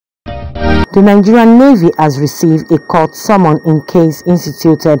The Nigerian Navy has received a court summons in case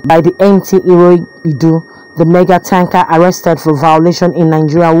instituted by the MT IDUN, the mega tanker arrested for violation in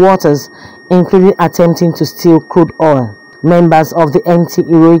Nigerian waters, including attempting to steal crude oil. Members of the MT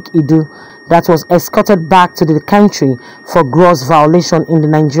IDUN that was escorted back to the country for gross violation in the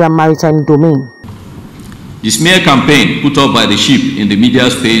Nigerian maritime domain. The smear campaign put up by the ship in the media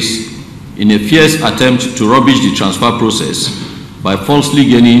space in a fierce attempt to rubbish the transfer process by falsely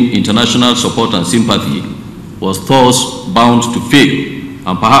gaining international support and sympathy was thus bound to fail,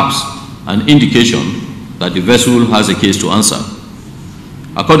 and perhaps an indication that the vessel has a case to answer.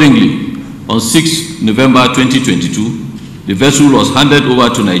 Accordingly, on 6 November 2022, the vessel was handed over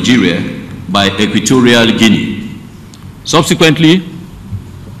to Nigeria by Equatorial Guinea. Subsequently,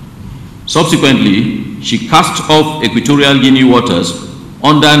 she cast off Equatorial Guinea waters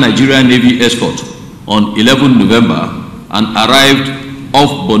under Nigerian Navy escort on 11 November and arrived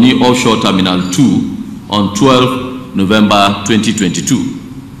off Bonny Offshore Terminal 2 on 12 November 2022.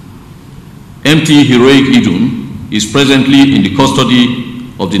 MT Heroic IDUN is presently in the custody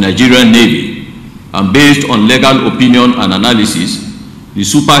of the Nigerian Navy, and based on legal opinion and analysis, the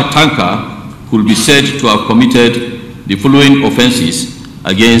super tanker could be said to have committed the following offenses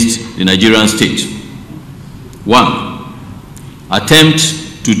against the Nigerian state. 1. Attempt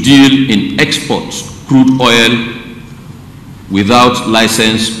to deal in export crude oil without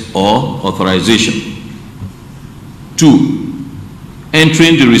license or authorization. 2.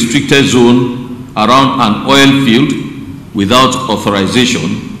 Entering the restricted zone around an oil field without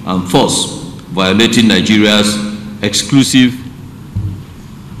authorization and thus violating Nigeria's exclusive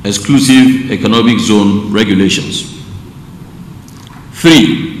economic zone regulations.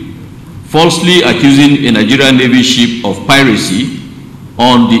 3. Falsely accusing a Nigerian Navy ship of piracy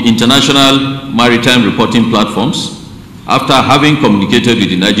on the international maritime reporting platforms after having communicated with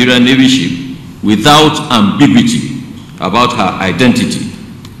the Nigerian Navy ship without ambiguity about her identity,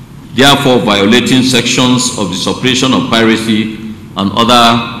 therefore violating sections of the Suppression of Piracy and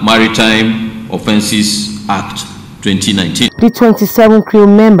Other Maritime Offences Act 2019. The 27 crew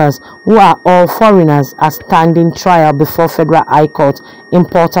members, who are all foreigners, are standing trial before Federal High Court in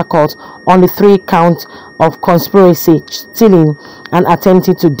Port Harcourt on the 3 counts of conspiracy, stealing, and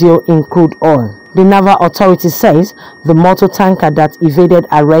attempting to deal in crude oil. The Naval Authority says the motor tanker that evaded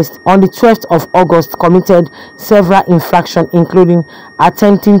arrest on the 12th of August committed several infractions, including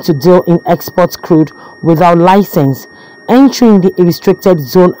attempting to deal in export crude without license, entering the restricted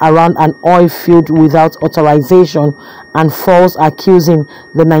zone around an oil field without authorization, and false accusing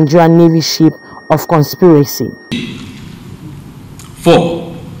the Nigerian Navy ship of conspiracy.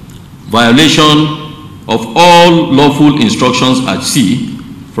 4. Violation of all lawful instructions at sea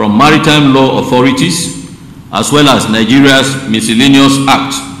from maritime law authorities, as well as Nigeria's Miscellaneous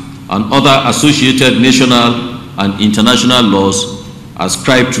Act and other associated national and international laws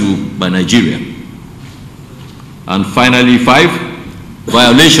ascribed to by Nigeria. And finally, 5,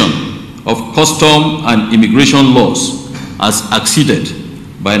 violation of custom and immigration laws as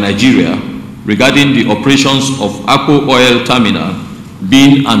acceded by Nigeria regarding the operations of Akpo Oil Terminal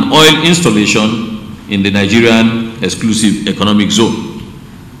being an oil installation in the Nigerian exclusive economic zone.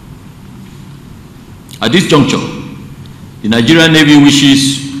 At this juncture, the Nigerian Navy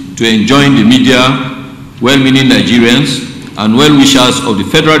wishes to enjoin the media, well-meaning Nigerians, and well-wishers of the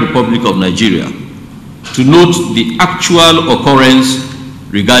Federal Republic of Nigeria to note the actual occurrence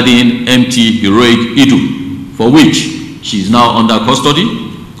regarding MT Heroic IDUN, for which she is now under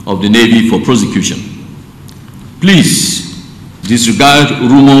custody of the Navy for prosecution. Please disregard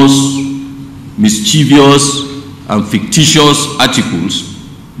rumors, mischievous and fictitious articles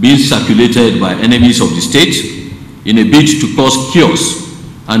being circulated by enemies of the state in a bid to cause chaos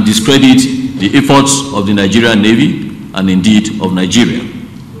and discredit the efforts of the Nigerian Navy and indeed of Nigeria.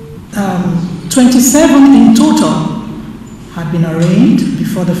 27 in total had been arraigned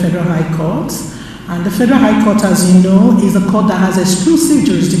before the Federal High Court, and the Federal High Court, as you know, is a court that has exclusive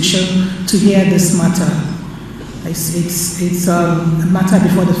jurisdiction to hear this matter. It's a matter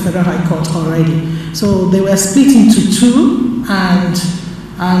before the Federal High Court already. So they were split into 2, and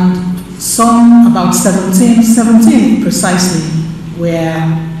some, about 17 precisely,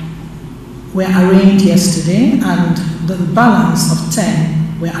 were arraigned yesterday, and the balance of 10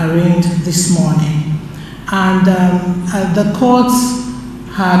 were arraigned this morning. And the courts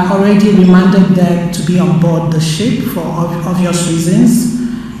had already remanded them to be on board the ship for obvious reasons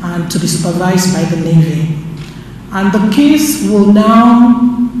and to be supervised by the Navy. And the case will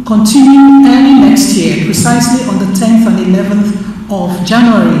now continue early next year, precisely on the 10th and 11th of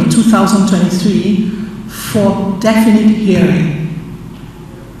January 2023 for definite hearing.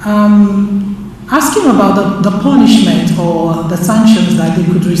 asking about the punishment or the sanctions that they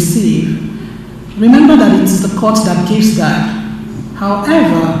could receive, remember that it's the court that gives that.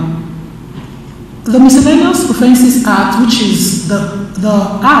 However, the Miscellaneous Offences Act, which is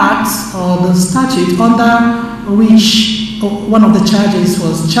the act or the statute under which one of the charges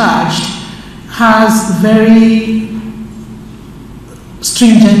was charged, has very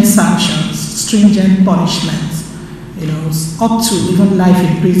stringent sanctions, stringent punishments, up to even life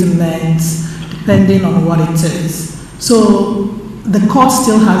imprisonment, depending on what it is. So the court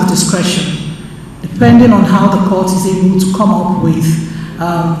still has discretion, depending on how the court is able to come up with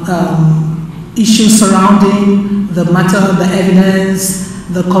issues surrounding the matter, the evidence,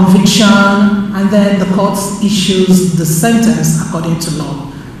 the conviction, and then the court issues the sentence according to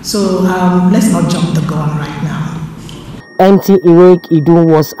law. So let's not jump the gun right now. MT IDUN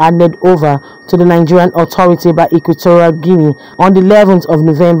was handed over to the Nigerian authority by Equatorial Guinea on the 11th of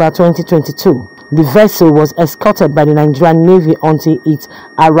November 2022. The vessel was escorted by the Nigerian Navy until it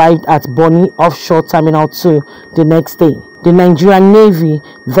arrived at Bonny Offshore Terminal 2 the next day. The Nigerian Navy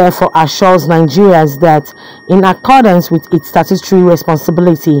therefore assures Nigerians that, in accordance with its statutory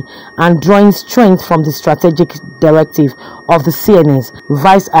responsibility and drawing strength from the strategic directive of the CNS,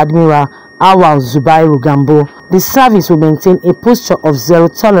 Vice Admiral Awal Zubairu Gambo, the service will maintain a posture of zero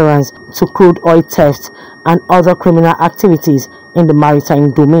tolerance to crude oil theft and other criminal activities in the maritime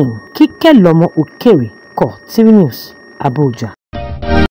domain. Kike Lomo Ukeri, Ko TV News, Abuja.